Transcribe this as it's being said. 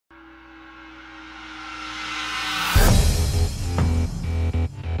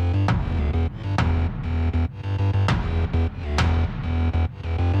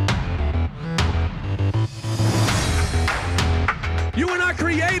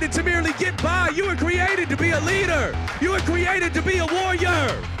created to merely get by. You were created to be a leader. You were created to be a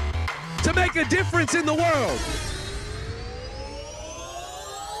warrior, to make a difference in the world.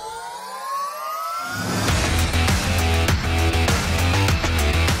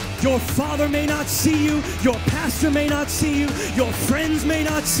 Your father may not see you, your pastor may not see you, your friends may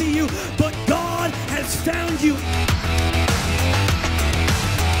not see you, but God has found you.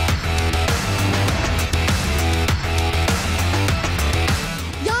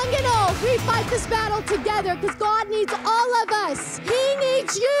 Young and old, we fight this battle together because God needs all of us. He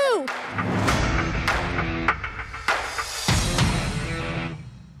needs you.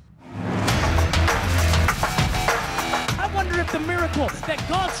 If the miracle that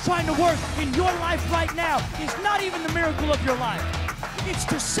God's trying to work in your life right now is not even the miracle of your life. It's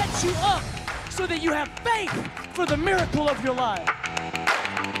to set you up so that you have faith for the miracle of your life.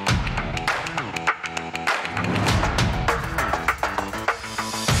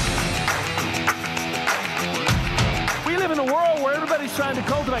 We live in a world where everybody's trying to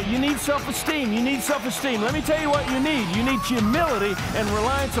cultivate. You need self-esteem. You need self-esteem. Let me tell you what you need. You need humility and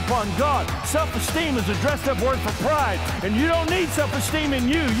reliance upon God. Self-esteem is a dressed-up word for pride, and you don't need self-esteem in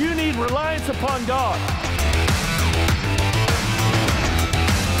you. You need reliance upon God.